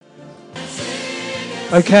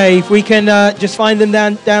Okay, if we can just find them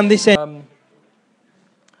down this end.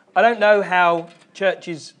 I don't know how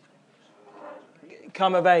churches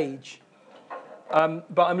come of age, but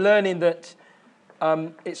I'm learning that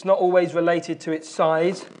it's not always related to its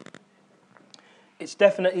size. It's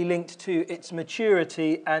definitely linked to its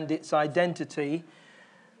maturity and its identity.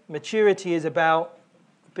 Maturity is about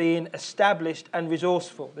being established and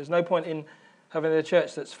resourceful. There's no point in having a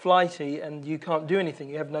church that's flighty and you can't do anything.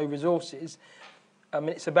 You have no resources.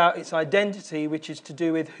 It's about its identity, which is to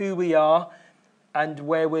do with who we are and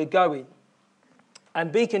where we're going.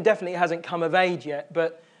 And Beacon definitely hasn't come of age yet,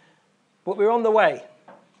 but we're on the way.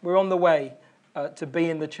 We're on the way to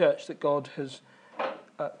being the church that God has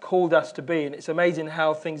called us to be. And it's amazing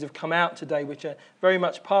how things have come out today, which are very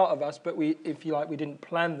much part of us, but we, if you like, we didn't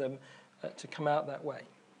plan them to come out that way.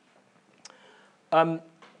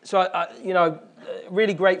 So,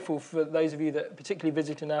 really grateful for those of you that particularly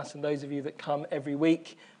visiting us and those of you that come every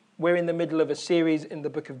week. We're in the middle of a series in the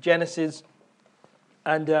book of Genesis,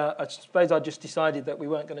 and I suppose I just decided that we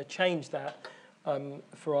weren't going to change that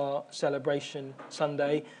for our celebration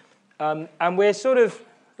Sunday. And we're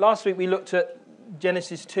last week we looked at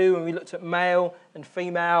Genesis 2 and we looked at male and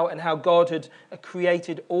female and how God had a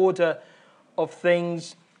created order of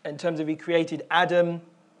things in terms of he created Adam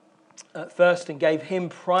first and gave him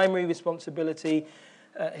primary responsibility.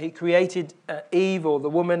 He created Eve, or the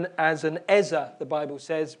woman, as an Ezer, the Bible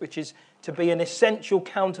says, which is to be an essential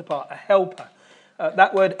counterpart, a helper.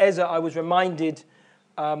 That word Ezer, I was reminded,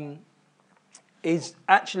 is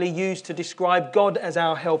actually used to describe God as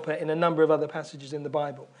our helper in a number of other passages in the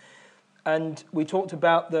Bible. And we talked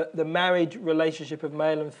about the marriage relationship of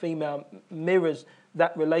male and female mirrors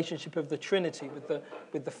that relationship of the Trinity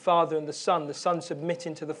with the Father and the Son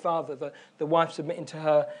submitting to the Father, the wife submitting to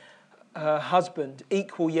her husband,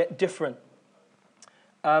 equal yet different.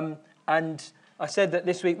 And I said that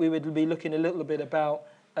this week we would be looking a little bit about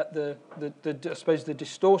at the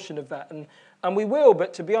distortion of that, and we will.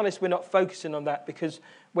 But to be honest, we're not focusing on that because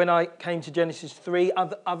when I came to Genesis 3,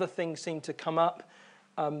 other things seemed to come up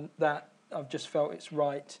that I've just felt it's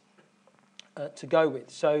right to go with.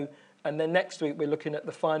 So. And then next week we're looking at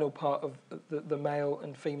the final part of the male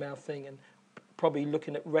and female thing and probably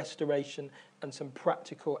looking at restoration and some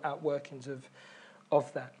practical outworkings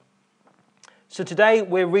of that. So today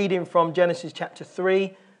we're reading from Genesis chapter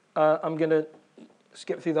 3. I'm going to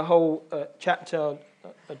skip through the whole chapter.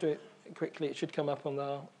 I'll do it quickly. It should come up on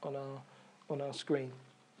our screen.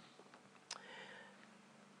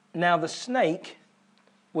 Now the snake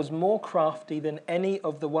was more crafty than any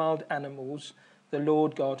of the wild animals the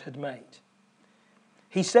Lord God had made.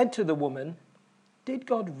 He said to the woman, "Did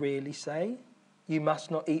God really say, 'You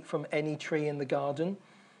must not eat from any tree in the garden'?"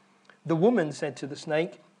 The woman said to the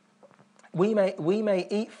snake, We may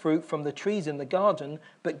eat fruit from the trees in the garden,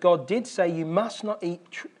 but God did say, 'You must not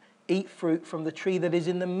eat fruit from the tree that is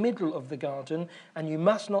in the middle of the garden, and you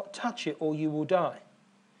must not touch it or you will die.'"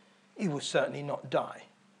 "You will certainly not die,"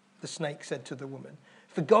 the snake said to the woman.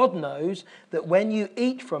 "For God knows that when you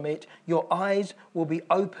eat from it, your eyes will be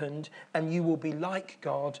opened and you will be like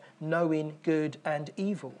God, knowing good and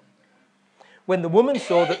evil." When the woman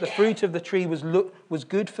saw that the fruit of the tree was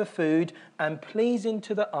good for food and pleasing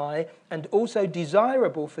to the eye and also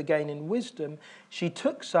desirable for gaining wisdom, she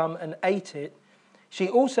took some and ate it. She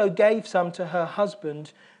also gave some to her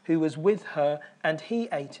husband who was with her, and he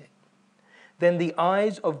ate it. Then the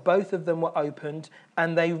eyes of both of them were opened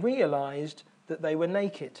and they realized that they were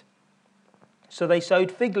naked. So they sewed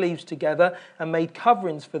fig leaves together and made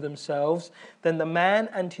coverings for themselves. Then the man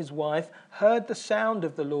and his wife heard the sound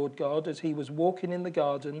of the Lord God as he was walking in the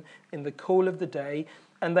garden in the cool of the day,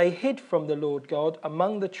 and they hid from the Lord God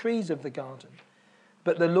among the trees of the garden.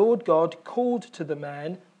 But the Lord God called to the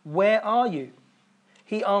man, "Where are you?"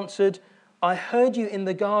 He answered, "I heard you in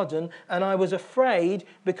the garden, and I was afraid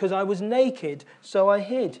because I was naked, so I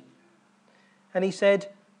hid." And he said,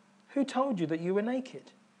 "Who told you that you were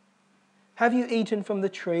naked? Have you eaten from the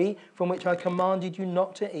tree from which I commanded you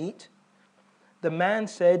not to eat?" The man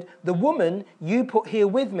said, "The woman you put here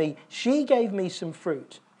with me, she gave me some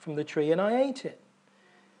fruit from the tree and I ate it."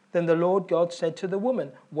 Then the Lord God said to the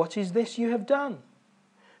woman, "What is this you have done?"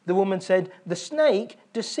 The woman said, "The snake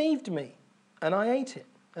deceived me and I ate it,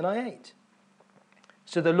 and I ate."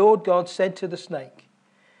 So the Lord God said to the snake,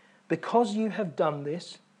 "Because you have done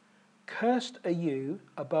this, cursed are you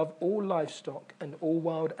above all livestock and all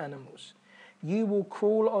wild animals. You will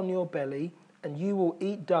crawl on your belly, and you will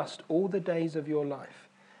eat dust all the days of your life.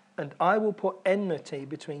 And I will put enmity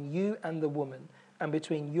between you and the woman, and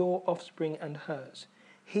between your offspring and hers.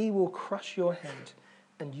 He will crush your head,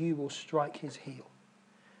 and you will strike his heel."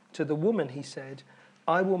 To the woman he said,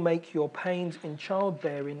 I will make your pains in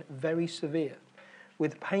childbearing very severe.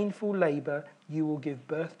 With painful labor you will give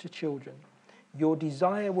birth to children. Your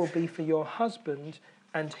desire will be for your husband,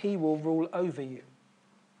 and he will rule over you."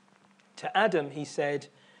 To Adam he said,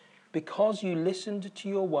 "Because you listened to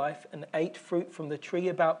your wife and ate fruit from the tree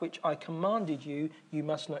about which I commanded you, you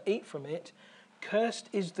must not eat from it. Cursed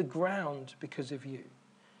is the ground because of you.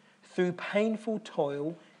 Through painful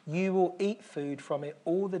toil you will eat food from it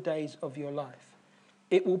all the days of your life.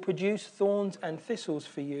 It will produce thorns and thistles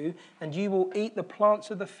for you, and you will eat the plants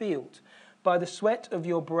of the field. By the sweat of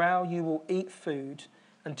your brow you will eat food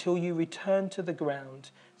until you return to the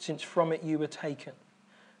ground, since from it you were taken.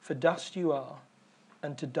 For dust you are,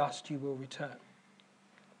 and to dust you will return."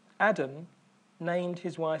 Adam named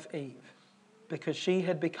his wife Eve, because she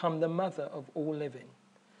had become the mother of all living.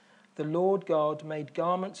 The Lord God made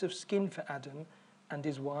garments of skin for Adam and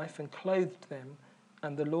his wife and clothed them,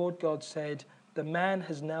 and the Lord God said, "The man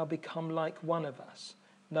has now become like one of us,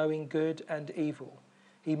 knowing good and evil.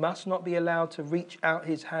 He must not be allowed to reach out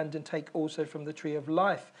his hand and take also from the tree of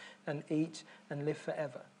life and eat and live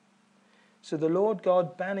forever." So the Lord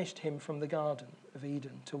God banished him from the Garden of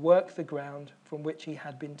Eden to work the ground from which he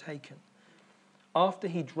had been taken. After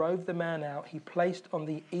he drove the man out, he placed on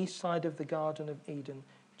the east side of the Garden of Eden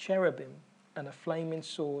cherubim and a flaming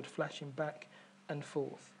sword flashing back and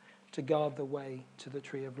forth to guard the way to the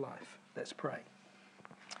tree of life. Let's pray.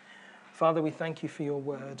 Father, we thank you for your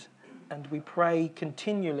word, and we pray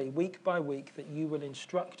continually, week by week, that you will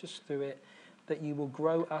instruct us through it, that you will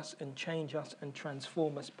grow us and change us and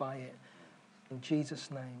transform us by it. In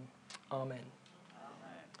Jesus' name, amen.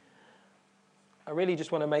 I really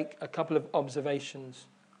just want to make a couple of observations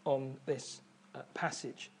on this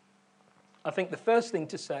passage. I think the first thing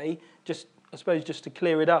to say, just to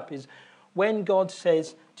clear it up, is when God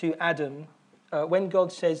says to Adam, when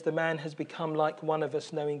God says the man has become like one of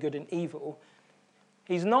us, knowing good and evil,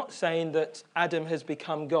 he's not saying that Adam has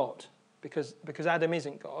become God, because Adam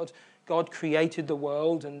isn't God. God created the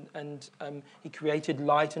world and he created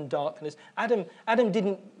light and darkness. Adam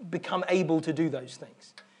didn't become able to do those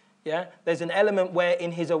things. Yeah, there's an element where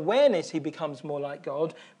in his awareness he becomes more like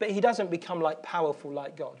God, but he doesn't become like powerful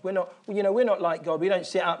like God. We're not like God. We don't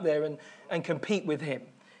sit up there and compete with him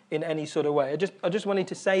in any sort of way. I just wanted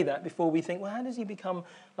to say that before we think, well, how does he become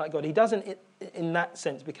like God? He doesn't, in that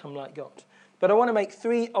sense, become like God. But I want to make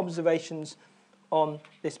 3 observations on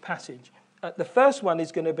this passage. The first one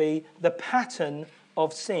is going to be the pattern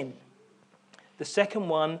of sin. The second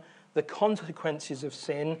one, the consequences of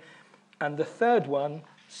sin. And the third one,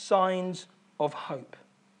 signs of hope.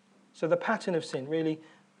 So the pattern of sin, really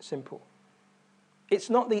simple. It's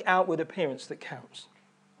not the outward appearance that counts.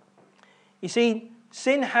 You see,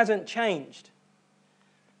 sin hasn't changed.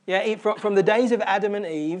 Yeah, from the days of Adam and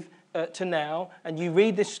Eve to now, and you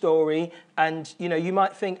read this story, and you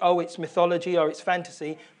might think, oh, it's mythology or it's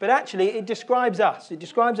fantasy, but actually it describes us. It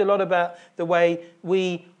describes a lot about the way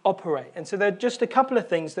we operate. And so there are just a couple of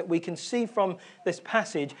things that we can see from this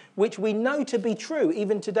passage, which we know to be true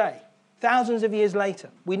even today, thousands of years later.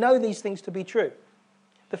 We know these things to be true.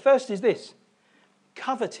 The first is this: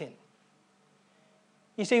 coveting.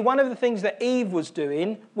 You see, one of the things that Eve was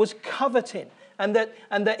doing was coveting. And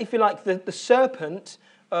that if you like, the serpent,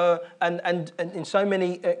 and in so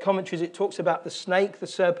many commentaries it talks about the snake, the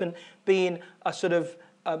serpent, being a sort of,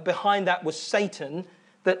 behind that was Satan,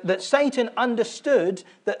 that Satan understood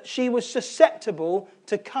that she was susceptible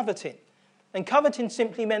to coveting. And coveting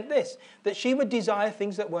simply meant this, that she would desire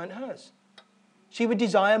things that weren't hers. She would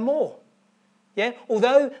desire more. Yeah,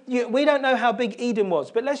 although we don't know how big Eden was,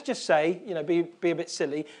 but let's just say, be a bit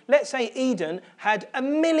silly. Let's say Eden had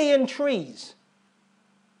 1 million trees,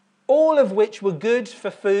 all of which were good for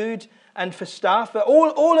food and for stuff, but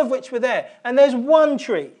all of which were there. And there's one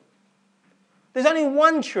tree. There's only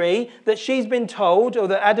one tree that she's been told, or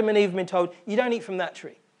that Adam and Eve have been told, you don't eat from that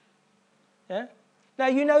tree. Yeah. Now,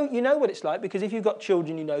 you know what it's like, because if you've got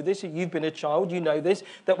children, you know this. If you've been a child, you know this,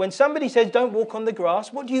 that when somebody says, don't walk on the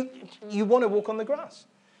grass, what do you want to walk on the grass?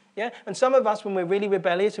 Yeah? And some of us, when we're really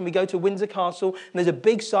rebellious and we go to Windsor Castle, and there's a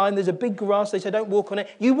big sign, there's a big grass, they say, don't walk on it.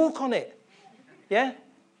 You walk on it. Yeah?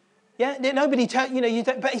 Yeah? Nobody tells,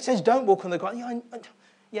 but it says, don't walk on the grass.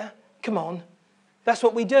 Yeah, come on. That's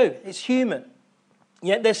what we do. It's human.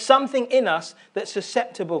 Yeah? There's something in us that's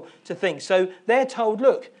susceptible to things. So they're told,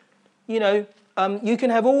 look, you can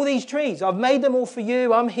have all these trees. I've made them all for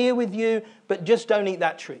you. I'm here with you, but just don't eat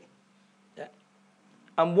that tree. Yeah.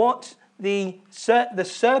 And what the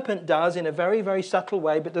serpent does in a very, very subtle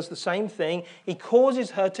way, but does the same thing, he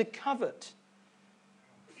causes her to covet.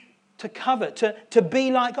 To be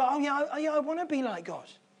like God. Oh, yeah, I want to be like God.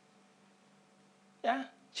 Yeah?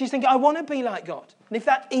 She's thinking, I want to be like God. And if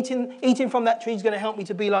that eating from that tree is going to help me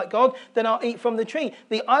to be like God, then I'll eat from the tree.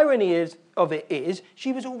 The irony of it is,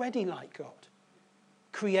 she was already like God,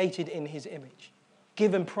 created in his image,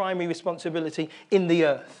 given primary responsibility in the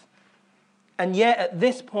earth. And yet at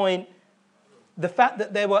this point, the fact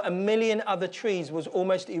that there were a million other trees was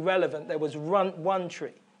almost irrelevant. There was one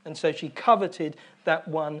tree. And so she coveted that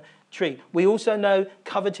one tree. We also know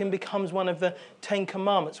coveting becomes one of the 10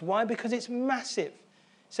 commandments. Why? Because it's massive.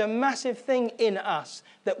 It's a massive thing in us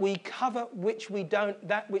that we cover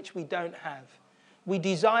that which we don't have. We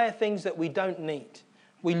desire things that we don't need.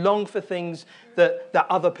 We long for things that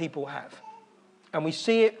other people have. And we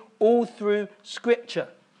see it all through Scripture.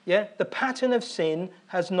 Yeah? The pattern of sin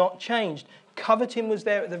has not changed. Coveting was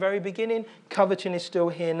there at the very beginning. Coveting is still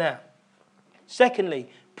here now. Secondly,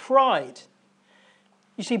 pride.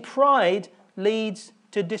 You see, pride leads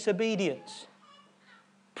to disobedience.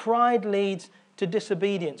 Pride leads to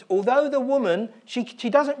disobedience. Although the woman, she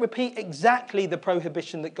doesn't repeat exactly the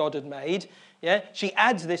prohibition that God had made. Yeah, she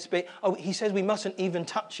adds this bit. Oh, he says we mustn't even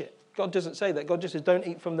touch it. God doesn't say that. God just says don't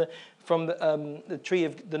eat from the tree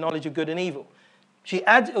of the knowledge of good and evil. She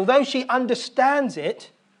adds, although she understands it.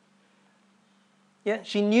 Yeah,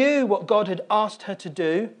 she knew what God had asked her to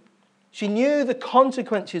do. She knew the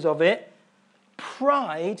consequences of it.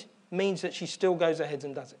 Pride means that she still goes ahead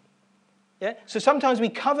and does it. Yeah? So sometimes we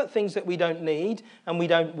covet things that we don't need and we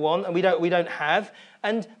don't want and we don't have.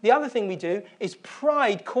 And the other thing we do is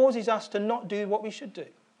pride causes us to not do what we should do.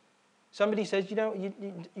 Somebody says,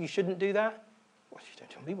 you shouldn't do that. Well, you don't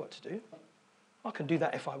tell me what to do. I can do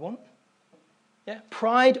that if I want. Yeah?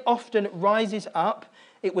 Pride often rises up.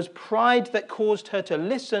 It was pride that caused her to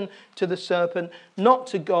listen to the serpent, not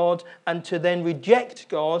to God, and to then reject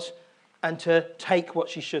God and to take what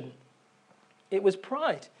she shouldn't. It was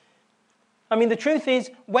pride. I mean, the truth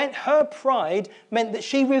is, when her pride meant that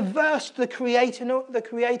she reversed the created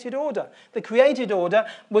order. The created order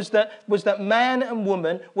was that man and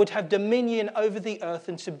woman would have dominion over the earth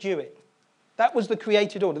and subdue it. That was the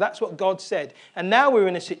created order. That's what God said. And now we're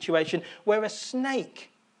in a situation where a snake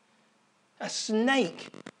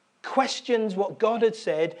questions what God had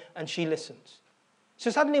said, and she listens. So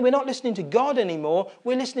suddenly we're not listening to God anymore.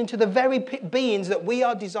 We're listening to the very beings that we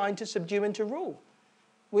are designed to subdue and to rule.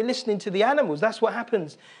 We're listening to the animals. That's what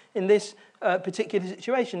happens in this particular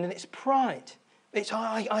situation. And it's pride. It's,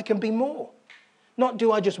 I can be more. Not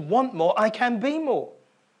do I just want more, I can be more.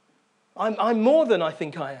 I'm more than I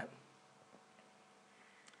think I am.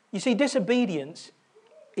 You see, disobedience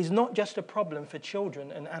is not just a problem for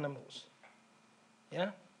children and animals.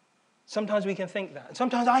 Yeah? Sometimes we can think that. And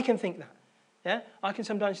sometimes I can think that. Yeah? I can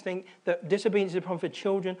sometimes think that disobedience is a problem for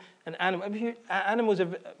children and animals. Animals are,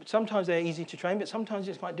 sometimes they're easy to train, but sometimes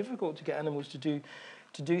it's quite difficult to get animals to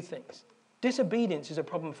do things. Disobedience is a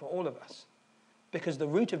problem for all of us because the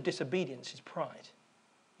root of disobedience is pride.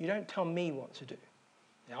 You don't tell me what to do.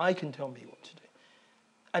 I can tell me what to do.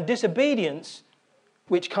 And disobedience,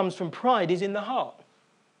 which comes from pride, is in the heart.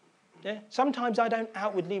 Yeah? Sometimes I don't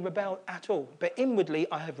outwardly rebel at all, but inwardly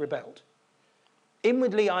I have rebelled.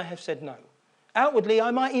 Inwardly I have said no. Outwardly,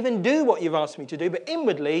 I might even do what you've asked me to do, but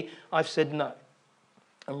inwardly, I've said no.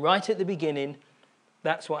 And right at the beginning,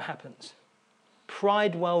 that's what happens.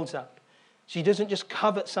 Pride wells up. She doesn't just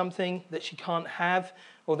covet something that she can't have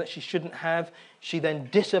or that she shouldn't have. She then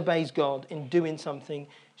disobeys God in doing something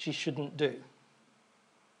she shouldn't do.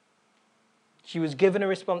 She was given a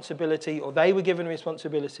responsibility, or they were given a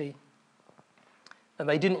responsibility, and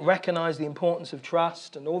they didn't recognize the importance of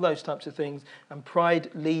trust and all those types of things, and pride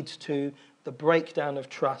leads to the breakdown of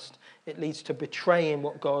trust. It leads to betraying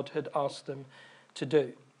what God had asked them to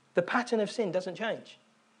do. The pattern of sin doesn't change.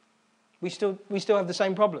 We still have the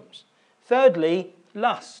same problems. Thirdly,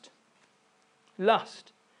 lust.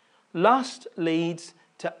 Lust. Lust leads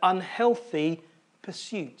to unhealthy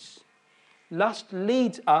pursuits. Lust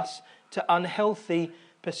leads us to unhealthy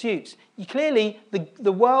pursuits. Clearly,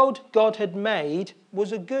 the world God had made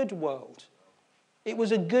was a good world. It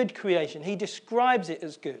was a good creation. He describes it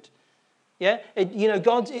as good. Yeah,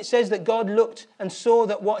 it says that God looked and saw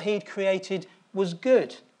that what He'd created was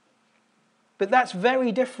good. But that's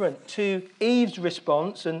very different to Eve's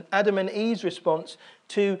response and Adam and Eve's response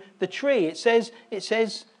to the tree. It says,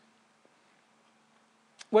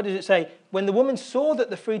 what does it say? When the woman saw that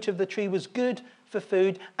the fruit of the tree was good for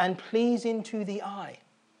food and pleasing to the eye.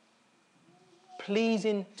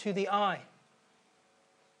 Pleasing to the eye.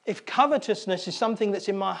 If covetousness is something that's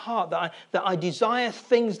in my heart, that I desire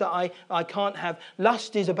things that I can't have,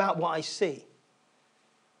 lust is about what I see.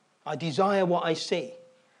 I desire what I see.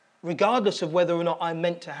 Regardless of whether or not I'm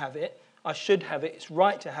meant to have it, I should have it, it's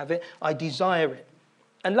right to have it, I desire it.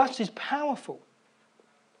 And lust is powerful.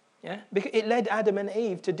 Yeah? Because it led Adam and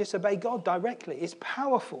Eve to disobey God directly. It's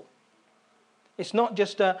powerful. It's not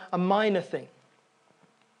just a minor thing.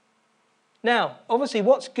 Now, obviously,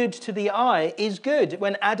 what's good to the eye is good.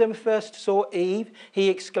 When Adam first saw Eve, he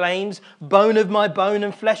exclaims, "Bone of my bone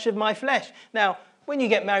and flesh of my flesh." Now, when you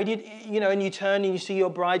get married, and you turn and you see your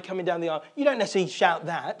bride coming down the aisle, you don't necessarily shout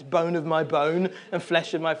that, "Bone of my bone and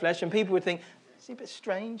flesh of my flesh." And people would think, is he a bit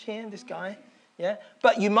strange here, this guy? Yeah.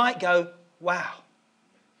 But you might go, "Wow."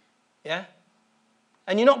 Yeah.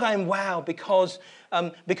 And you're not going, "Wow," because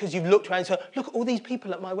you've looked around and said, "Look at all these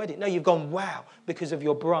people at my wedding." No, you've gone, "Wow," because of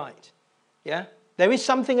your bride. Yeah? There is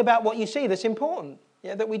something about what you see that's important,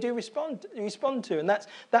 yeah, that we do respond to, and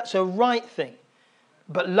that's a right thing.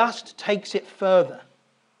 But lust takes it further.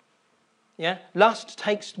 Yeah? Lust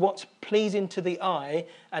takes what's pleasing to the eye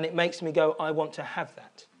and it makes me go, "I want to have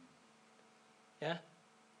that." Yeah?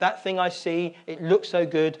 That thing I see, it looks so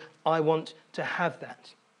good, I want to have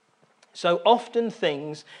that. So often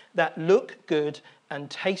things that look good and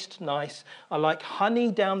taste nice are like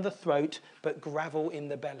honey down the throat but gravel in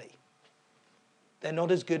the belly. They're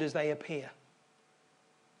not as good as they appear.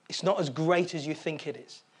 It's not as great as you think it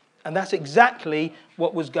is. And that's exactly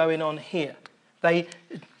what was going on here.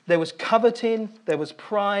 There was coveting, there was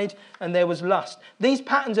pride, and there was lust. These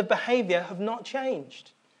patterns of behavior have not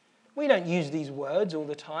changed. We don't use these words all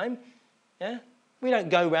the time. Yeah? We don't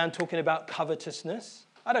go around talking about covetousness.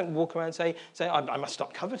 I don't walk around and say I must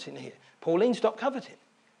stop coveting here. Pauline, stop coveting.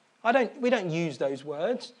 We don't use those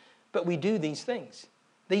words, but we do these things.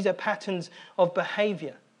 These are patterns of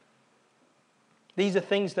behavior. These are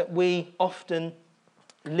things that we often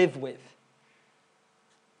live with.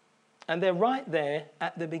 And they're right there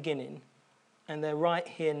at the beginning, and they're right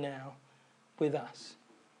here now with us.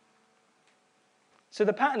 So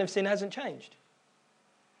the pattern of sin hasn't changed.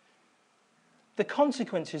 The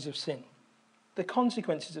consequences of sin. The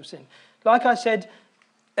consequences of sin. Like I said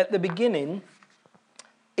at the beginning,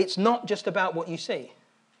 it's not just about what you see.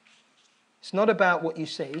 It's not about what you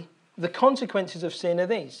see. The consequences of sin are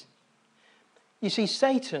these. You see,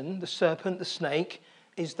 Satan, the serpent, the snake,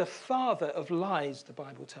 is the father of lies, the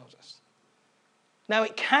Bible tells us. Now,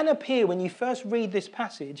 it can appear when you first read this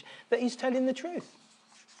passage that he's telling the truth.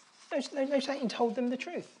 No, Satan told them the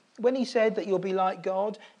truth. When he said that you'll be like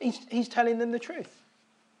God, he's telling them the truth.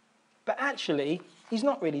 But actually, he's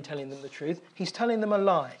not really telling them the truth. He's telling them a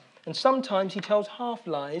lie. And sometimes he tells half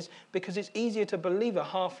lies because it's easier to believe a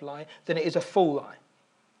half lie than it is a full lie.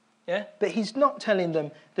 Yeah? But he's not telling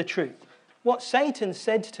them the truth. What Satan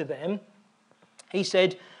said to them, he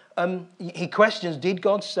said, he questions, did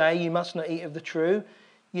God say you must not eat of the tree?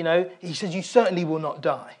 He says, you certainly will not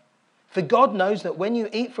die. For God knows that when you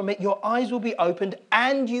eat from it, your eyes will be opened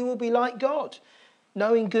and you will be like God,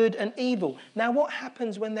 knowing good and evil. Now, what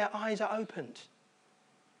happens when their eyes are opened?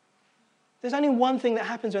 There's only one thing that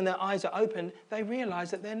happens when their eyes are opened. They realize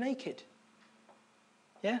that they're naked.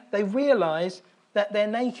 Yeah? They realize that they're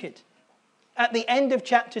naked. At the end of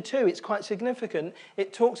chapter 2, it's quite significant.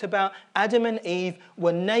 It talks about Adam and Eve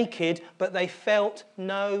were naked, but they felt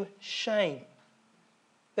no shame.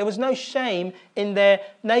 There was no shame in their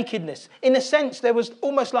nakedness. In a sense, there was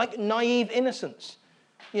almost like naive innocence.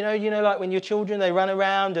 You know, like when your children, they run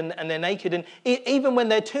around and they're naked. And even when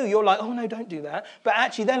they're 2, you're like, oh, no, don't do that. But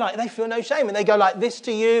actually, they feel no shame. And they go like this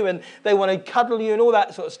to you and they want to cuddle you and all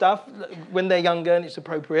that sort of stuff when they're younger and it's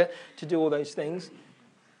appropriate to do all those things.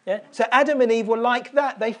 Yeah? So Adam and Eve were like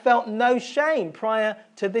that. They felt no shame prior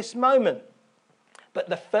to this moment. But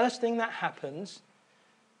the first thing that happens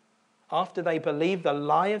after they believe the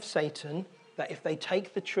lie of Satan, that if they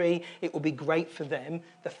take the tree, it will be great for them,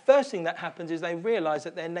 the first thing that happens is they realize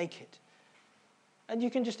that they're naked. And you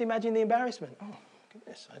can just imagine the embarrassment. Oh,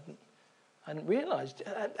 goodness, I hadn't realized.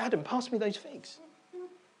 Adam, pass me those figs.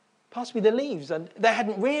 Pass me the leaves. And they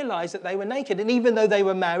hadn't realized that they were naked. And even though they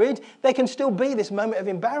were married, there can still be this moment of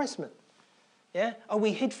embarrassment. Yeah? Oh,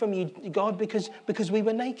 we hid from you, God, because we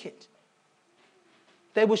were naked.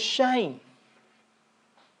 There was shame.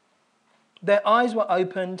 Their eyes were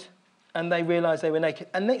opened and they realized they were naked.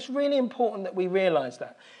 And it's really important that we realize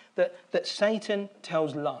that Satan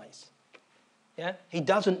tells lies. Yeah? He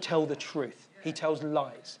doesn't tell the truth. He tells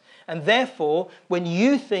lies. And therefore, when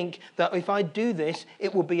you think that if I do this,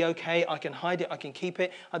 it will be okay, I can hide it, I can keep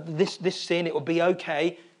it, this sin, it will be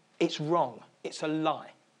okay, it's wrong. It's a lie.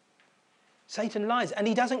 Satan lies and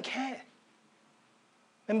he doesn't care.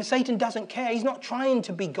 Remember, Satan doesn't care. He's not trying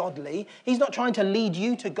to be godly. He's not trying to lead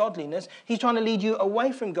you to godliness. He's trying to lead you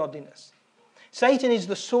away from godliness. Satan is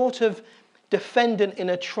the sort of defendant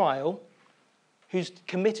in a trial who's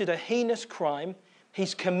committed a heinous crime,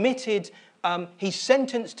 He's committed, he's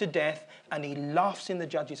sentenced to death, and he laughs in the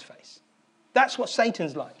judge's face. That's what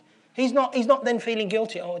Satan's like. He's not then feeling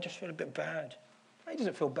guilty. Oh, I just feel a bit bad. He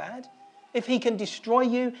doesn't feel bad. If he can destroy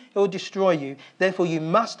you, he'll destroy you. Therefore, you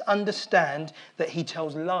must understand that he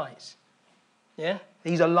tells lies. Yeah?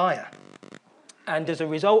 He's a liar. And as a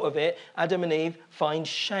result of it, Adam and Eve find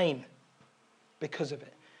shame because of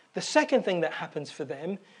it. The second thing that happens for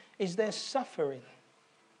them is there's suffering.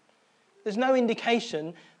 There's no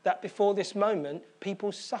indication that before this moment,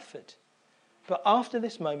 people suffered. But after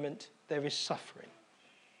this moment, there is suffering.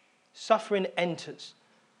 Suffering enters.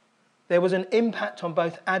 There was an impact on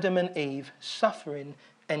both Adam and Eve. Suffering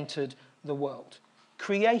entered the world.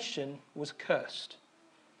 Creation was cursed.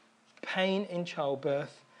 Pain in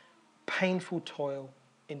childbirth, painful toil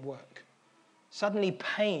in work. Suddenly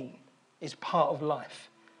pain is part of life.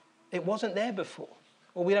 It wasn't there before.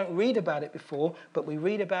 Or we don't read about it before, but we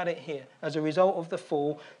read about it here. As a result of the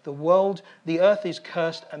fall, the world, the earth is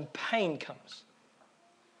cursed and pain comes.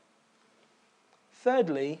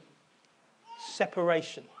 Thirdly,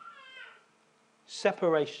 separation.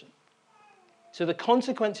 Separation. So the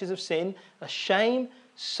consequences of sin are shame,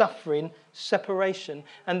 suffering, separation.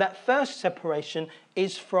 And that first separation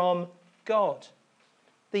is from God.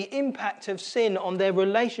 The impact of sin on their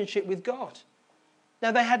relationship with God.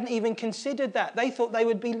 Now, they hadn't even considered that. They thought they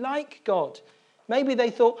would be like God. Maybe they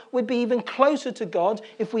thought we'd be even closer to God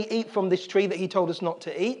if we eat from this tree that he told us not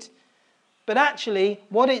to eat. But actually,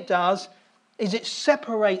 what it does is it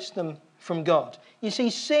separates them from God. You see,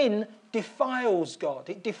 sin defiles God.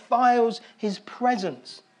 It defiles his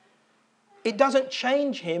presence. It doesn't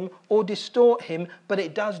change him or distort him, but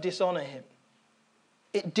it does dishonor him.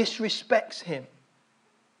 It disrespects him.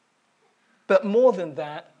 But more than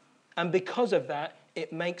that, and because of that,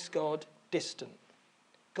 it makes God distant.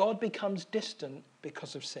 God becomes distant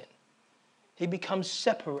because of sin. He becomes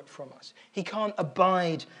separate from us. He can't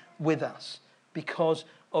abide with us because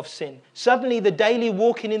of sin. Suddenly the daily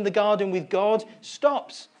walking in the garden with God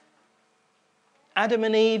stops. Adam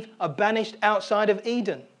and Eve are banished outside of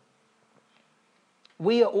Eden.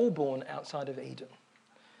 We are all born outside of Eden.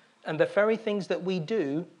 And the very things that we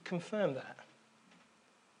do confirm that.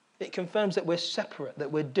 It confirms that we're separate,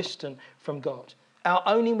 that we're distant from God. Our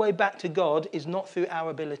only way back to God is not through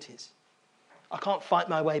our abilities. I can't fight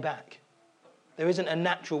my way back. There isn't a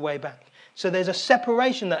natural way back. So there's a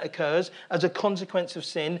separation that occurs as a consequence of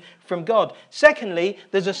sin from God. Secondly,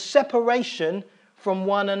 there's a separation from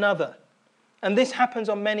one another. And this happens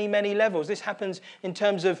on many, many levels. This happens in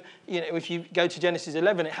terms of, if you go to Genesis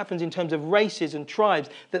 11, it happens in terms of races and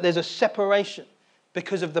tribes, that there's a separation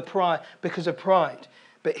because of pride.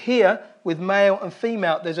 But here, with male and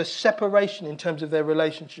female, there's a separation in terms of their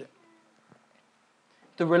relationship.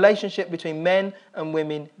 The relationship between men and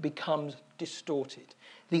women becomes distorted.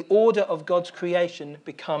 The order of God's creation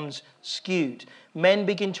becomes skewed. Men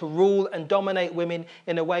begin to rule and dominate women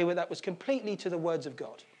in a way that was completely to the words of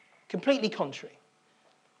God. Completely contrary.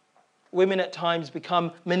 Women at times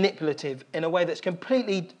become manipulative in a way that's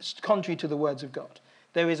completely contrary to the words of God.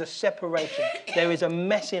 There is a separation. There is a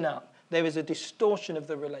messing up. There is a distortion of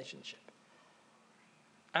the relationship.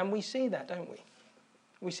 And we see that, don't we?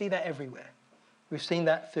 We see that everywhere. We've seen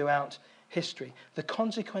that throughout history. The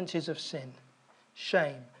consequences of sin,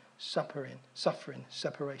 shame, suffering,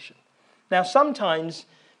 separation. Now, sometimes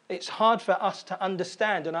it's hard for us to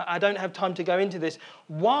understand, and I don't have time to go into this,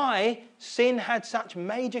 why sin had such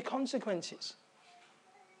major consequences.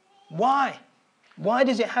 Why? Why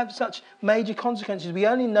does it have such major consequences? We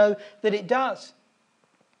only know that it does.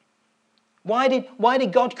 Why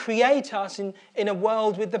did God create us in a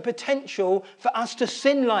world with the potential for us to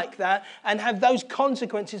sin like that and have those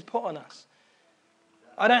consequences put on us?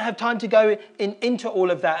 I don't have time to go into all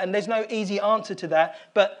of that, and there's no easy answer to that.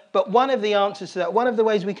 But one of the answers to that, one of the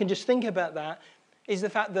ways we can just think about that, is the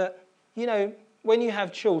fact that, when you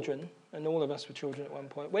have children, and all of us were children at one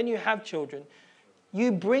point, when you have children,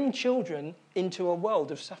 you bring children into a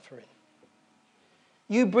world of suffering.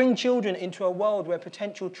 You bring children into a world where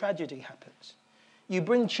potential tragedy happens. You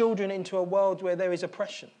bring children into a world where there is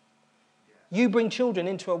oppression. You bring children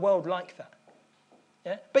into a world like that.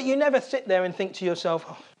 Yeah? But you never sit there and think to yourself,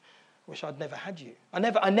 oh, I wish I'd never had you. I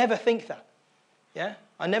never think that. Yeah?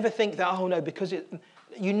 I never think that, oh no,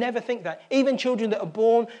 you never think that. Even children that are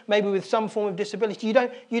born maybe with some form of disability,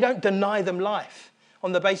 you don't deny them life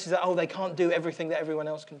on the basis that, oh, they can't do everything that everyone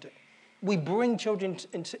else can do. We bring children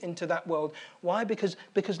into that world. Why? Because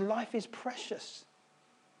life is precious.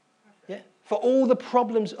 Yeah? For all the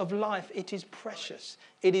problems of life, it is precious.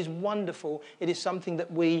 It is wonderful. It is something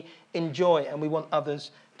that we enjoy, and we want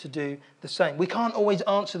others to do the same. We can't always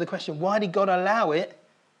answer the question, why did God allow it?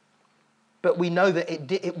 But we know that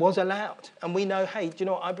it was allowed. And we know, hey, do you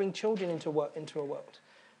know what? I bring children into a world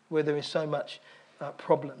where there is so much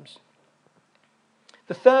problems.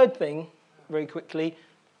 The third thing, very quickly,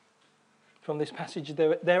 from this passage,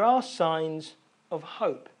 there are signs of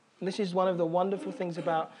hope. And this is one of the wonderful things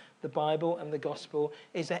about the Bible and the gospel,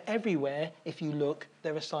 is that everywhere, if you look,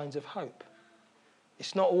 there are signs of hope.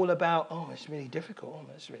 It's not all about, oh, it's really difficult,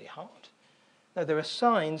 oh, it's really hard. No, there are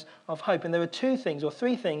signs of hope. And there are two things or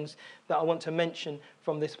three things that I want to mention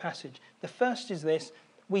from this passage. The first is this: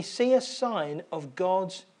 we see a sign of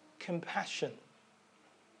God's compassion.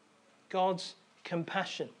 God's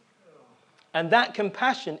compassion. And that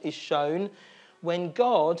compassion is shown when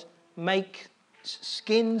God makes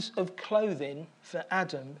skins of clothing for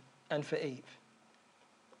Adam and for Eve.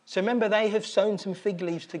 So remember, they have sewn some fig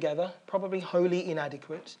leaves together, probably wholly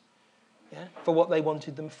inadequate, for what they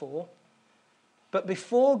wanted them for. But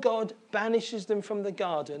before God banishes them from the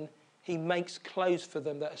garden, he makes clothes for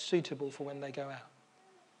them that are suitable for when they go out.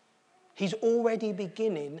 He's already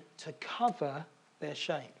beginning to cover their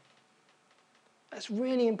shame. That's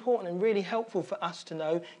really important and really helpful for us to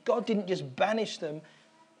know. God didn't just banish them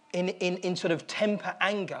in sort of temper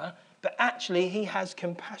anger, but actually he has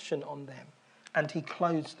compassion on them and he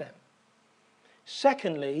clothes them.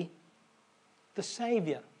 Secondly, the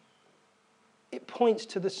Saviour. It points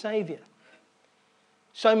to the Saviour.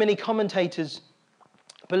 So many commentators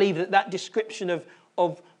believe that description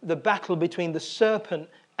of the battle between the serpent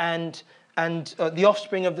and the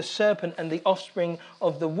offspring of the serpent and the offspring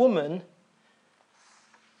of the woman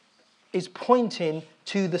is pointing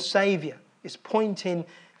to the Saviour. It's pointing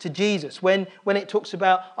to Jesus. When it talks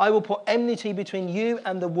about, I will put enmity between you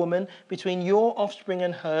and the woman, between your offspring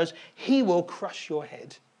and hers, he will crush your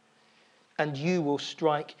head and you will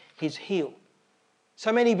strike his heel.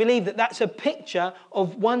 So many believe that that's a picture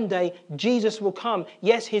of one day Jesus will come.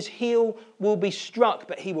 Yes, his heel will be struck,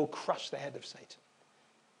 but he will crush the head of Satan.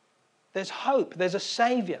 There's hope. There's a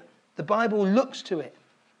Saviour. The Bible looks to it.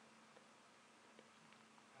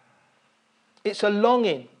 It's a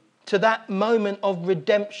longing to that moment of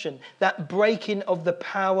redemption, that breaking of the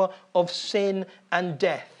power of sin and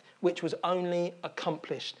death, which was only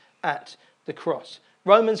accomplished at the cross.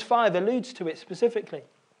 Romans 5 alludes to it specifically.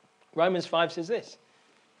 Romans 5 says this,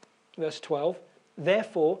 verse 12,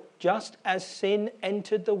 therefore, just as sin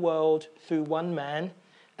entered the world through one man,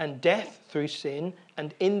 and death through sin,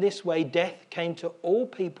 and in this way death came to all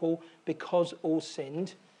people because all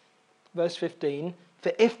sinned. Verse 15,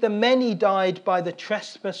 for if the many died by the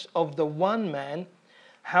trespass of the one man,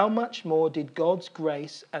 how much more did God's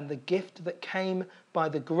grace and the gift that came by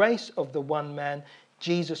the grace of the one man,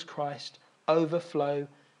 Jesus Christ, overflow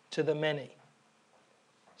to the many?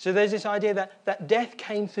 So there's this idea that death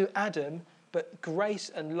came through Adam, but grace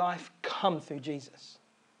and life come through Jesus.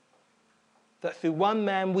 That through one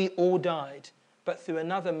man we all died, but through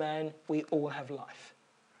another man we all have life.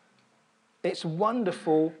 It's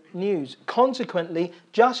wonderful news. Consequently,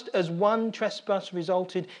 just as one trespass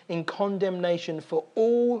resulted in condemnation for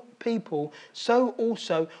all people, so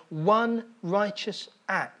also one righteous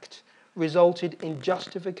act resulted in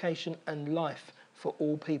justification and life for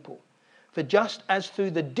all people. For just as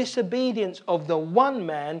through the disobedience of the one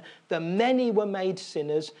man the many were made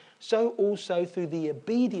sinners, so also through the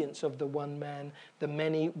obedience of the one man the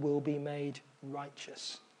many will be made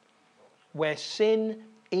righteous. Where sin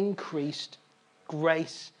increased,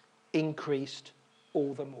 grace increased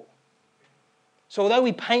all the more. So although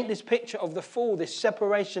we paint this picture of the fall, this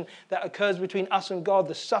separation that occurs between us and God,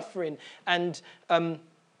 the suffering and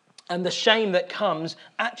the shame that comes,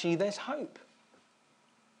 actually there's hope.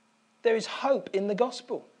 There is hope in the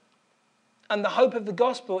gospel. And the hope of the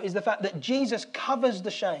gospel is the fact that Jesus covers the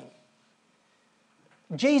shame.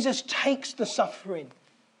 Jesus takes the suffering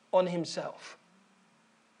on himself.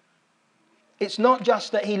 It's not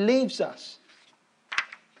just that he leaves us.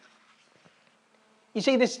 You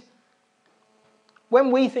see, this,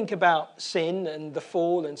 when we think about sin and the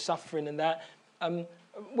fall and suffering and that,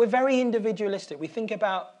 we're very individualistic. We think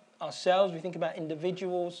about ourselves, we think about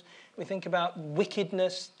individuals, we think about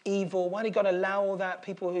wickedness, evil. Why did God allow all that?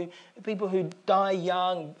 People who die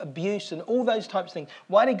young, abuse and all those types of things.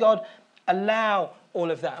 Why did God allow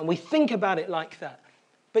all of that? And we think about it like that.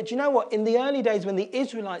 But you know what? In the early days when the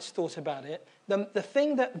Israelites thought about it, the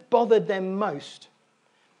thing that bothered them most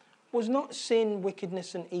was not sin,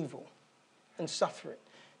 wickedness and evil and suffering.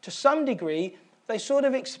 To some degree, they sort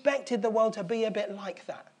of expected the world to be a bit like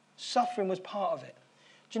that. Suffering was part of it.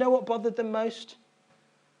 Do you know what bothered them most?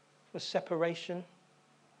 Was separation.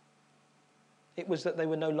 It was that they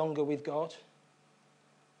were no longer with God.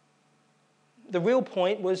 The real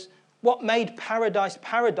point was what made paradise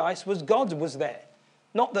paradise was God was there.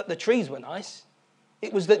 Not that the trees were nice.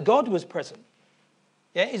 It was that God was present.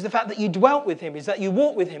 Yeah, it's the fact that you dwelt with him, is that you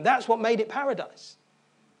walked with him. That's what made it paradise.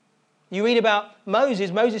 You read about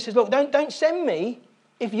Moses. Moses says, look, don't send me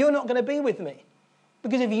if you're not going to be with me.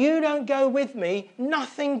 Because if you don't go with me,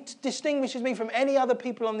 nothing distinguishes me from any other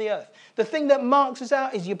people on the earth. The thing that marks us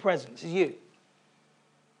out is your presence, is you.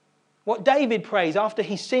 What David prays after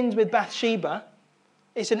he sins with Bathsheba,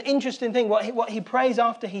 it's an interesting thing. What he prays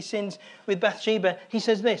after he sins with Bathsheba, he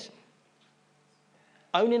says this: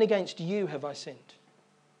 only against you have I sinned.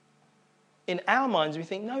 In our minds, we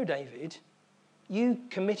think, no, David, you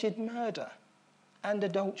committed murder and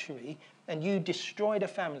adultery and you destroyed a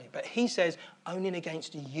family. But he says, only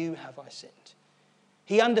against you have I sinned.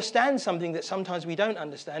 He understands something that sometimes we don't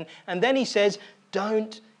understand. And then he says,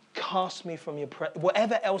 don't cast me from your presence.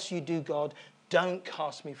 Whatever else you do, God, don't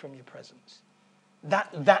cast me from your presence.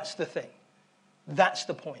 That's the thing. That's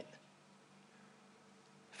the point.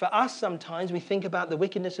 For us, sometimes we think about the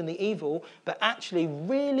wickedness and the evil, but actually,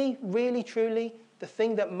 really, really, truly, the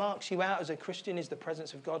thing that marks you out as a Christian is the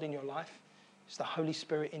presence of God in your life. It's the Holy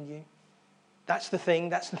Spirit in you. That's the thing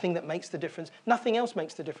that makes the difference. Nothing else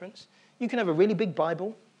makes the difference. You can have a really big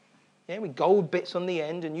Bible, yeah, with gold bits on the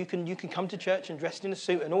end, and you can come to church and dressed in a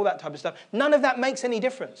suit and all that type of stuff. None of that makes any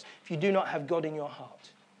difference if you do not have God in your heart.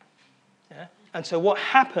 Yeah? And so what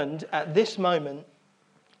happened at this moment,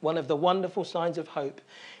 one of the wonderful signs of hope,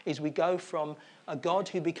 is we go from a God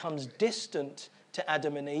who becomes distant to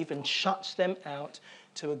Adam and Eve and shuts them out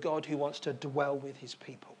to a God who wants to dwell with his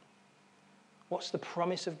people. What's the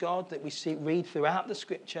promise of God that we read throughout the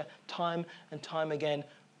scripture time and time again?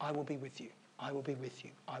 I will be with you. I will be with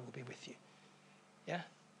you. I will be with you. Yeah?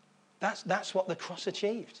 That's what the cross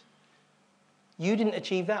achieved. You didn't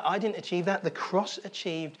achieve that. I didn't achieve that. The cross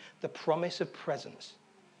achieved the promise of presence.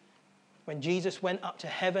 When Jesus went up to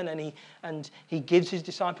heaven and he gives his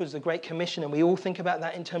disciples the Great Commission, and we all think about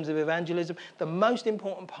that in terms of evangelism, the most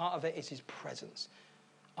important part of it is his presence.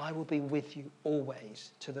 I will be with you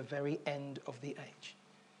always to the very end of the age.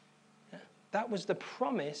 Yeah? That was the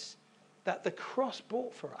promise that the cross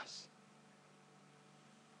brought for us.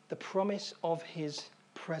 The promise of his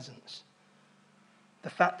presence. The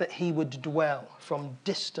fact that he would dwell from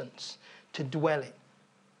distance to dwelling.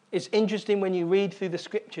 It's interesting when you read through the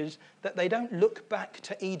scriptures that they don't look back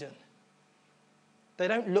to Eden. They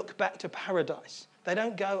don't look back to paradise. They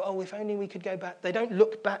don't go, oh, if only we could go back. They don't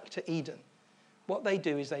look back to Eden. What they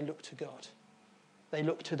do is they look to God. They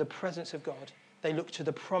look to the presence of God. They look to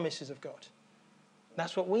the promises of God.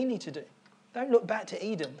 That's what we need to do. Don't look back to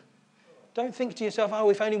Eden. Don't think to yourself, oh,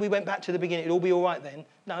 if only we went back to the beginning, it'd all be all right then.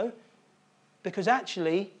 No. Because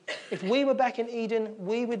actually, if we were back in Eden,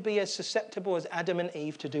 we would be as susceptible as Adam and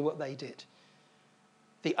Eve to do what they did.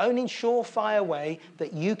 The only surefire way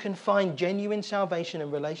that you can find genuine salvation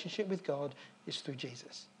and relationship with God is through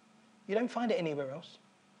Jesus. You don't find it anywhere else.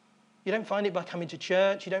 You don't find it by coming to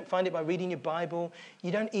church. You don't find it by reading your Bible.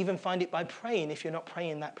 You don't even find it by praying if you're not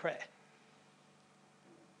praying that prayer.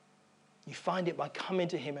 You find it by coming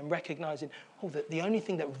to him and recognizing, oh, that the only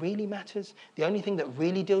thing that really matters, the only thing that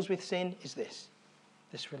really deals with sin is this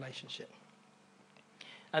relationship.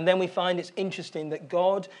 And then we find it's interesting that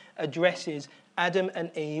God addresses Adam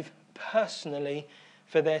and Eve personally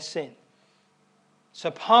for their sin. So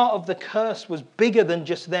part of the curse was bigger than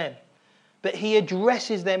just them, but he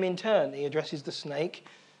addresses them in turn. He addresses the snake.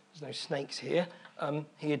 There's no snakes here.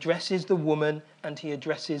 He addresses the woman and he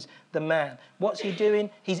addresses the man. What's he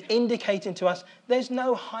doing? He's indicating to us there's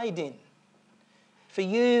no hiding. For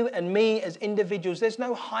you and me as individuals, there's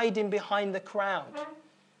no hiding behind the crowd.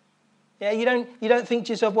 Yeah, you don't think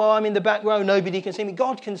to yourself, well, I'm in the back row, nobody can see me.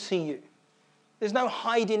 God can see you. There's no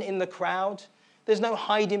hiding in the crowd. There's no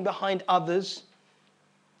hiding behind others.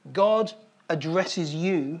 God addresses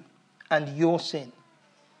you and your sin.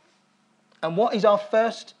 And what is our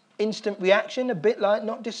first instant reaction, a bit like,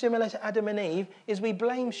 not dissimilar to Adam and Eve, is we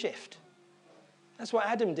blame shift. That's what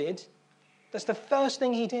Adam did. That's the first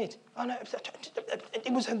thing he did. Oh no,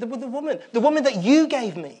 it was the woman that you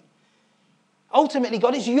gave me. Ultimately,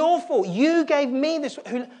 God, it's your fault. You gave me this.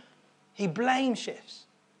 He blame shifts.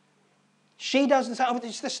 She doesn't say, oh,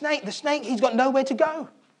 it's the snake. The snake, he's got nowhere to go.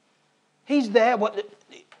 He's there.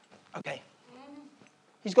 Okay.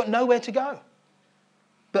 He's got nowhere to go.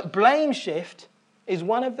 But blame shift is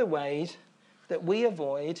one of the ways that we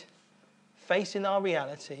avoid facing our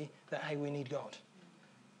reality that, hey, we need God.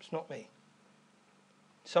 It's not me.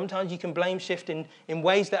 Sometimes you can blame shift in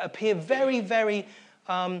ways that appear very, very,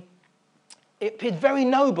 it appears very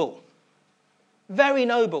noble. Very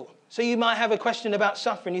noble. So you might have a question about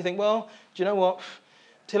suffering. You think, well, do you know what?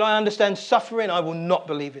 Till I understand suffering, I will not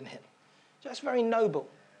believe in him. That's very noble.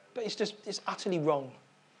 But it's utterly wrong.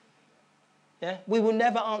 Yeah? We will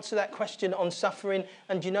never answer that question on suffering.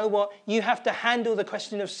 And do you know what? You have to handle the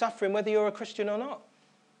question of suffering whether you're a Christian or not.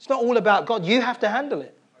 It's not all about God. You have to handle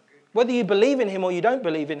it. Whether you believe in him or you don't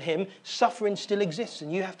believe in him, suffering still exists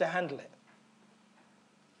and you have to handle it.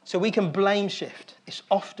 So we can blame shift. It's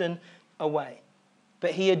often a way.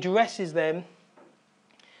 But he addresses them,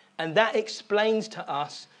 and that explains to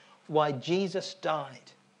us why Jesus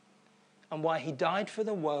died and why he died for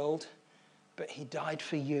the world, but he died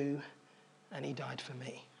for you and he died for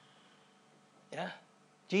me. Yeah?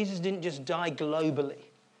 Jesus didn't just die globally.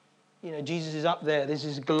 You know, Jesus is up there. This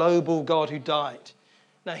is global God who died.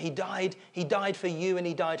 No, he died for you and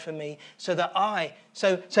he died for me so that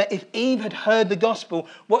so if Eve had heard the gospel,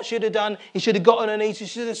 what should have done? He should have got on her knees. She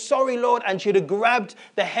should have, sorry, Lord, and should have grabbed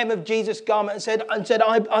the hem of Jesus' garment and said,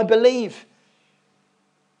 I believe.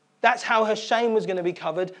 That's how her shame was going to be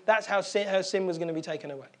covered. That's how her sin was going to be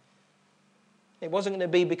taken away. It wasn't going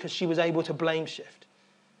to be because she was able to blame shift.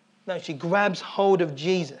 No, she grabs hold of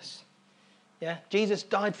Jesus. Yeah, Jesus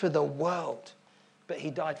died for the world, but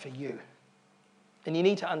he died for you. And you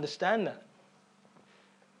need to understand that.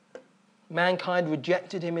 Mankind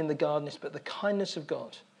rejected him in the garden, but the kindness of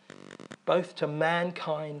God, both to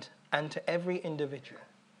mankind and to every individual.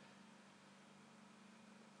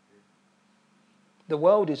 The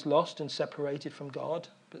world is lost and separated from God,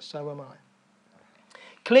 but so am I.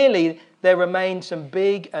 Clearly, there remain some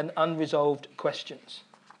big and unresolved questions.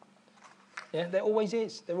 Yeah, there always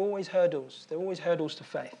is. There are always hurdles. There are always hurdles to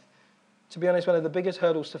faith. To be honest, one of the biggest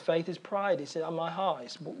hurdles to faith is pride. It's in my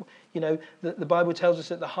heart. The Bible tells us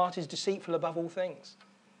that the heart is deceitful above all things.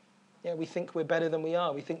 Yeah, we think we're better than we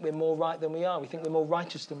are. We think we're more right than we are. We think we're more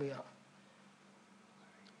righteous than we are.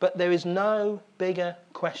 But there is no bigger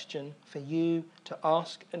question for you to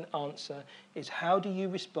ask and answer is how do you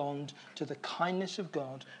respond to the kindness of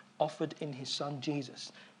God offered in his son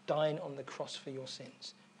Jesus, dying on the cross for your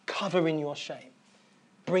sins, covering your shame,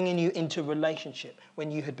 bringing you into relationship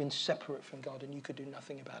when you had been separate from God and you could do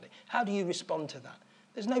nothing about it. How do you respond to that?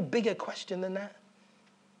 There's no bigger question than that.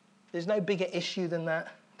 There's no bigger issue than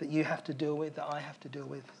that you have to deal with, that I have to deal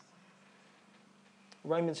with.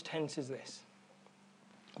 Romans 10 says this,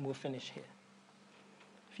 and we'll finish here.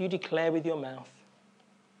 If you declare with your mouth,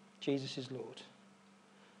 Jesus is Lord,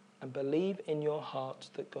 and believe in your heart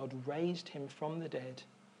that God raised him from the dead,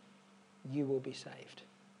 you will be saved.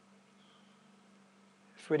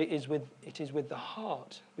 For it is with the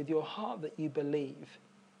heart, with your heart that you believe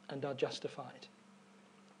and are justified.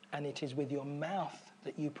 And it is with your mouth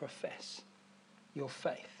that you profess your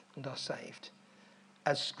faith and are saved.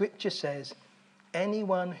 As Scripture says,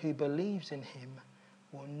 anyone who believes in him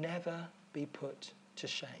will never be put to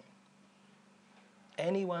shame.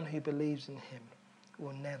 Anyone who believes in him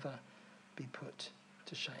will never be put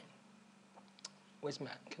to shame. Where's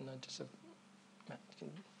Matt? Can I just... Matt, can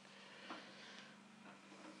you...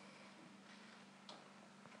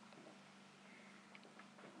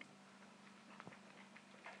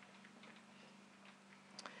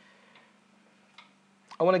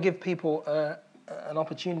 I want to give people an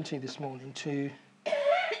opportunity this morning to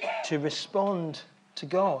respond to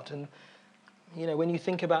God. And, you know, when you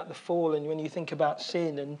think about the fall and when you think about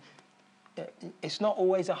sin, and it's not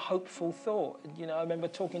always a hopeful thought. You know, I remember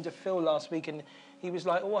talking to Phil last week and he was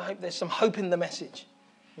like, I hope there's some hope in the message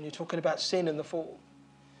when you're talking about sin and the fall.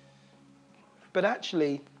 But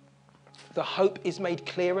actually, the hope is made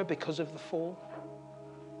clearer because of the fall.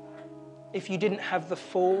 If you didn't have the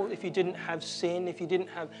fall, if you didn't have sin, if you didn't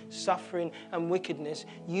have suffering and wickedness,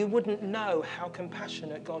 you wouldn't know how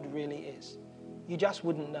compassionate God really is. You just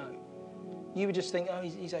wouldn't know. You would just think, oh,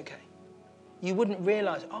 he's okay. You wouldn't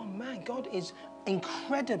realize, oh man, God is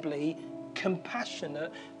incredibly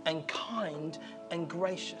compassionate and kind and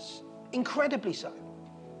gracious. Incredibly so.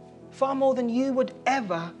 Far more than you would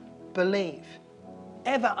ever believe,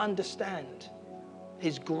 ever understand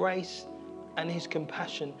his grace and his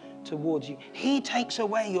compassion towards you. He takes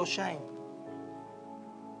away your shame.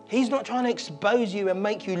 He's not trying to expose you and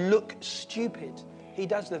make you look stupid. He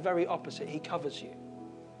does the very opposite. He covers you.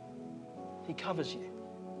 He covers you.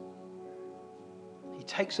 He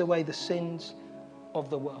takes away the sins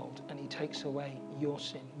of the world and he takes away your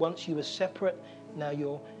sin. Once you were separate, now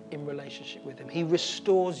you're in relationship with him. He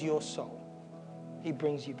restores your soul. He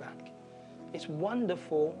brings you back. It's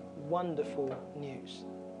wonderful, wonderful news.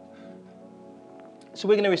 So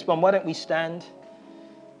we're going to respond. Why don't we stand?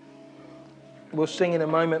 we'll sing in a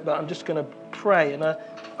moment, but I'm just going to pray. And I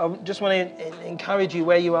just want to encourage you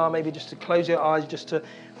where you are, maybe just to close your eyes,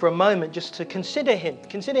 for a moment, just to consider him.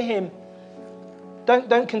 Consider him.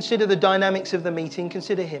 Don't consider the dynamics of the meeting.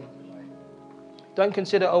 Consider him. Don't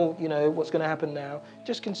consider, what's going to happen now.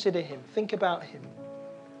 Just consider him. Think about him.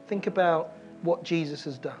 Think about what Jesus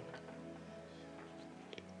has done.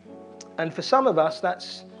 And for some of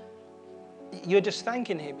us, you're just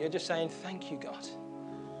thanking him. You're just saying, thank you, God.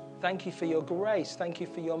 Thank you for your grace. Thank you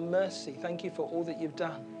for your mercy. Thank you for all that you've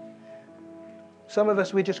done. Some of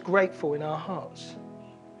us, we're just grateful in our hearts.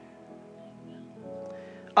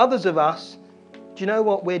 Others of us, do you know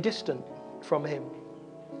what? We're distant from him.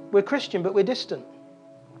 We're Christian, but we're distant.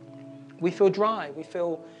 We feel dry. We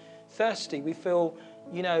feel thirsty. We feel,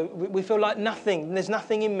 we feel like nothing. There's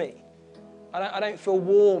nothing in me. I don't feel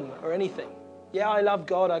warm or anything. Yeah, I love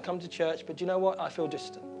God. I come to church, but do you know what? I feel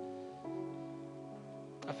distant.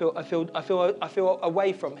 I feel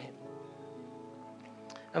away from him.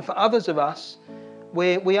 And for others of us,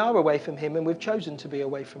 we are away from him, and we've chosen to be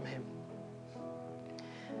away from him.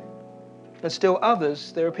 And still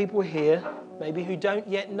others, there are people here, maybe who don't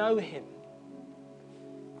yet know him.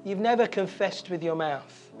 You've never confessed with your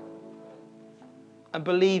mouth and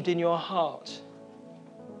believed in your heart.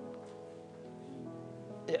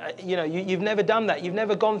 You've never done that. You've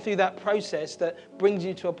never gone through that process that brings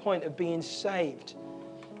you to a point of being saved.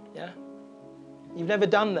 Yeah? You've never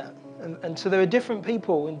done that. And so there are different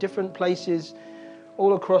people in different places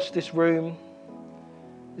all across this room.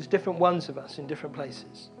 There's different ones of us in different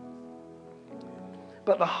places.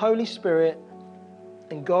 But the Holy Spirit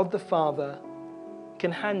and God the Father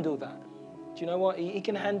can handle that. Do you know what? He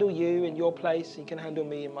can handle you in your place. He can handle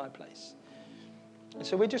me in my place. And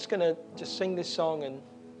so we're just going to sing this song, and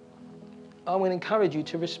I want to encourage you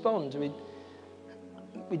to respond.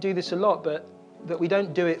 We do this a lot, but we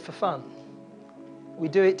don't do it for fun. We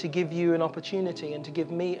do it to give you an opportunity and to give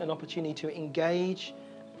me an opportunity to engage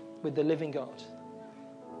with the living God,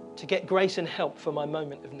 to get grace and help for my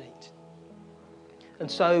moment of need. And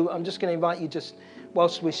so I'm just going to invite you, just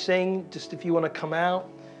whilst we sing, just if you want to come out,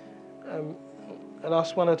 I'll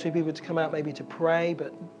ask one or two people to come out, maybe to pray,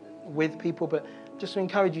 but with people, but just to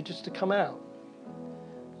encourage you just to come out.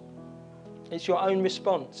 It's your own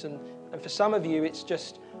response. And for some of you, it's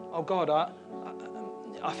just, oh God,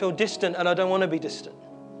 I feel distant and I don't want to be distant.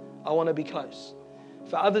 I want to be close.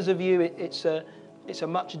 For others of you, it's a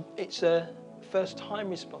first time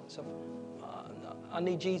response of, I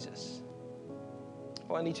need Jesus.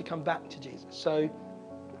 Or I need to come back to Jesus. So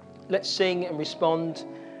let's sing and respond.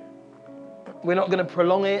 We're not going to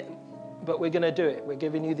prolong it, but we're going to do it. We're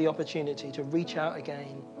giving you the opportunity to reach out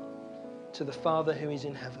again to the Father who is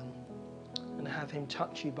in heaven and have him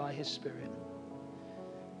touch you by his Spirit.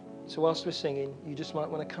 So whilst we're singing, you just might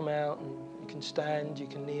want to come out, and you can stand, you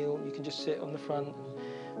can kneel, you can just sit on the front.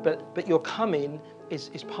 But your coming is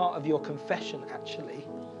part of your confession, actually.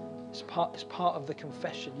 It's part of the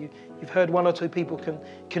confession. You've heard one or two people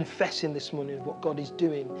confessing this morning of what God is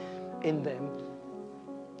doing in them.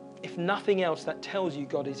 If nothing else, that tells you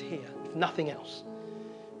God is here. If nothing else,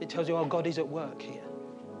 it tells you, oh, God is at work here.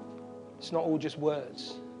 It's not all just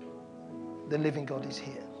words. The living God is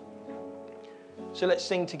here. So let's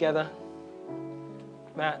sing together,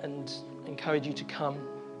 Matt, and encourage you to come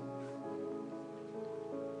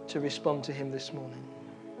to respond to him this morning.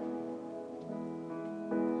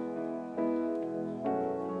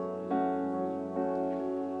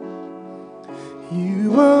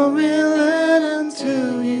 You are